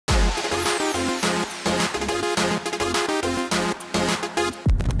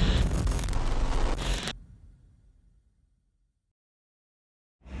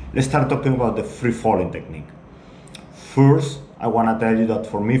Let's start talking about the free falling technique. First, I want to tell you that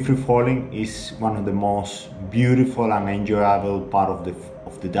for me, free falling is one of the most beautiful and enjoyable part of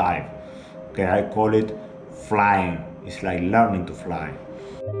the dive. Okay, I call it flying. It's like learning to fly.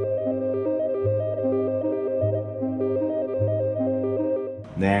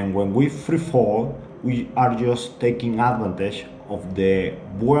 Then when we free fall, we are just taking advantage of the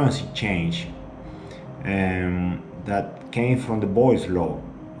buoyancy change that came from the Boyle's law.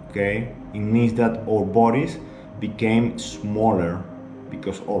 Okay, it means that our bodies became smaller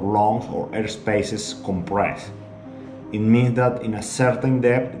because our lungs or air spaces compress. It means that in a certain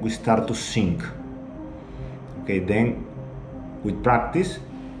depth we start to sink. Okay, then with practice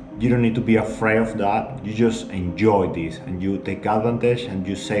you don't need to be afraid of that. You just enjoy this and you take advantage and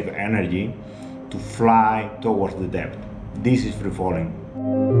you save energy to fly towards the depth. This is free falling.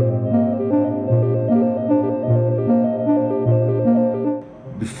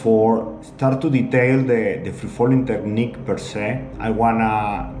 Before start to detail the free falling technique per se, I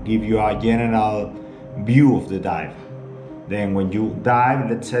wanna give you a general view of the dive. Then when you dive,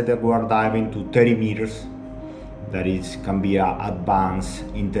 let's say that we are diving to 30 meters, that is can be an advanced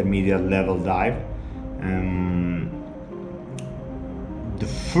intermediate level dive. The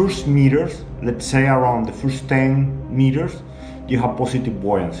first meters, let's say around the first 10 meters, you have positive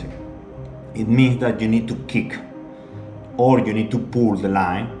buoyancy. It means that you need to kick or you need to pull the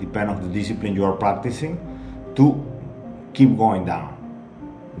line, depending on the discipline you are practicing, to keep going down.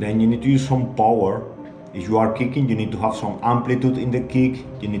 Then you need to use some power. If you are kicking, you need to have some amplitude in the kick.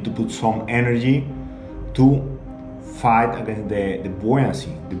 You need to put some energy to fight against the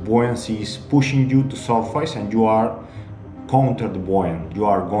buoyancy. The buoyancy is pushing you to surface and you are counter the buoyant. You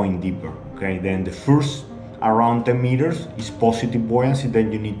are going deeper. Okay, then the first around 10 meters is positive buoyancy.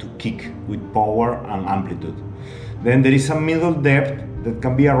 Then you need to kick with power and amplitude. Then there is a middle depth that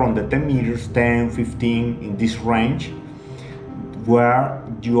can be around the 10 meters, 10, 15, in this range, where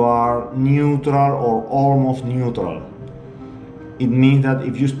you are neutral or almost neutral. It means that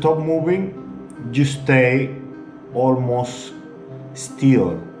if you stop moving, you stay almost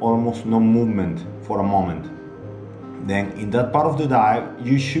still, almost no movement for a moment. Then in that part of the dive,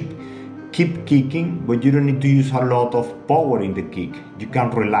 you should keep kicking, but you don't need to use a lot of power in the kick. You can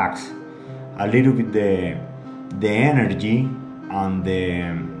relax a little bit the energy and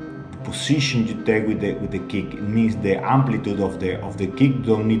the position you take with the kick. It means the amplitude of the kick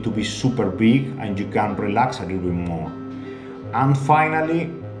don't need to be super big and you can relax a little bit more. And finally,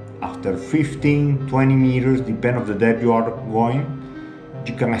 after 15, 20 meters, depending on the depth you are going,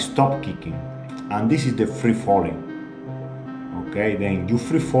 you can stop kicking. And this is the free falling. Okay, then you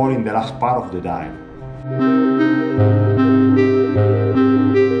free fall in the last part of the dive.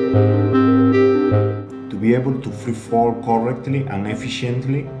 To be able to free fall correctly and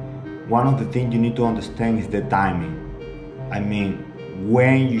efficiently, one of the things you need to understand is the timing. I mean,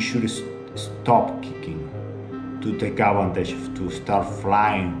 when you should stop kicking to take advantage to start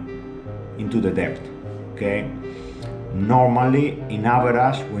flying into the depth. Okay, normally in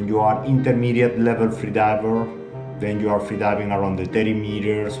average, when you are intermediate level freediver, then you are freediving around the 30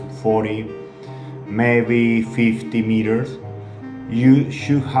 meters, 40, maybe 50 meters. You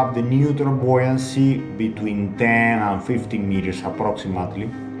should have the neutral buoyancy between 10 and 15 meters approximately.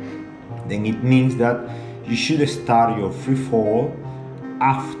 Then it means that you should start your free fall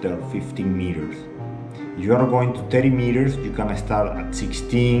after 15 meters. If you are going to 30 meters, you can start at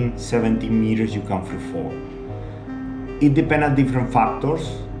 16, 17 meters, you can free fall. It depends on different factors,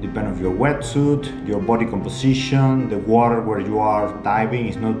 depend on your wetsuit, your body composition, the water where you are diving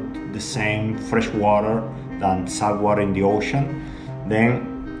is not the same fresh water than salt water in the ocean. Then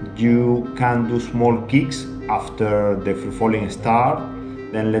you can do small kicks after the free falling start.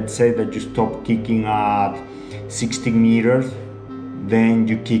 Then let's say that you stop kicking at 16 meters, then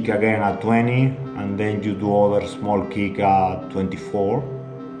you kick again at 20, and then you do other small kick at 24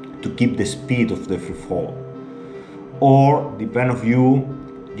 to keep the speed of the free fall. Or depend on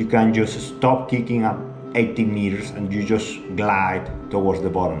you can just stop kicking at 18 meters and you just glide towards the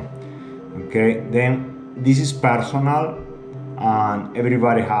bottom. Okay, then this is personal and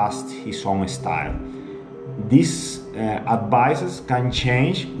everybody has his own style. These advices can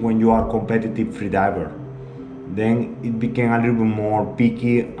change when you are competitive freediver. Then it became a little bit more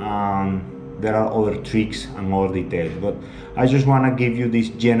picky and there are other tricks and other details. But I just want to give you this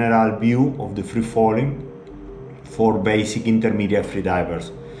general view of the free falling for basic intermediate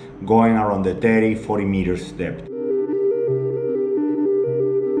freedivers, going around the 30-40 meters depth.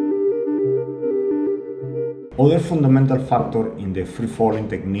 Other fundamental factor in the free falling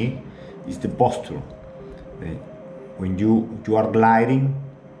technique is the posture. When you are gliding,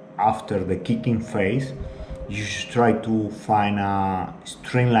 after the kicking phase, you should try to find a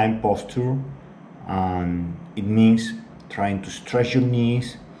streamline posture, and it means trying to stretch your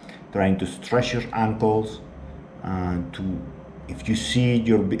knees, trying to stretch your ankles, and if you see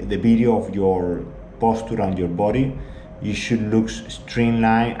the video of your posture and your body, you should look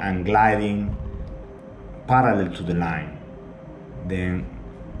streamlined and gliding parallel to the line. Then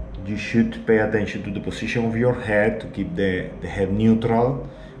you should pay attention to the position of your head to keep the head neutral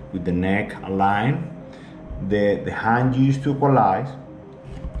with the neck aligned. The hand used to equalize,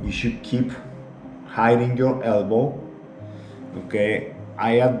 you should keep hiding your elbow. Okay,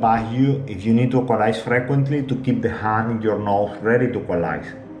 I advise you, if you need to equalize frequently, to keep the hand in your nose ready to equalize.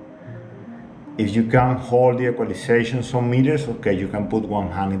 If you can hold the equalization some meters, okay, you can put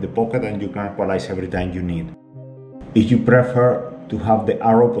one hand in the pocket and you can equalize every time you need. If you prefer to have the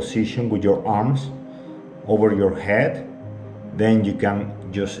arrow position with your arms over your head, then you can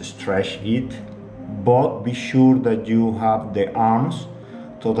just stretch it, but be sure that you have the arms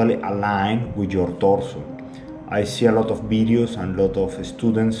totally aligned with your torso. I see a lot of videos and a lot of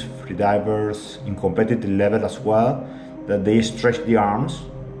students, freedivers in competitive level as well, that they stretch the arms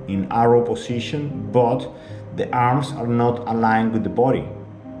in arrow position, but the arms are not aligned with the body.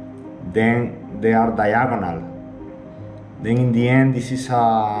 Then they are diagonal. Then in the end, this is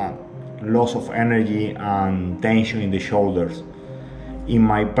a loss of energy and tension in the shoulders. In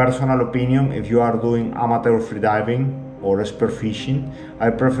my personal opinion, if you are doing amateur freediving or expert fishing, I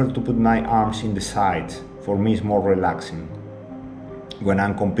prefer to put my arms in the sides. For me, it's more relaxing. When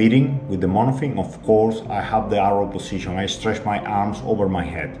I'm competing with the monofin, of course, I have the arrow position. I stretch my arms over my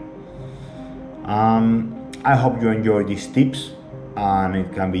head. I hope you enjoy these tips and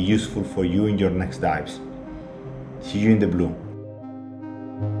it can be useful for you in your next dives. See you in the blue.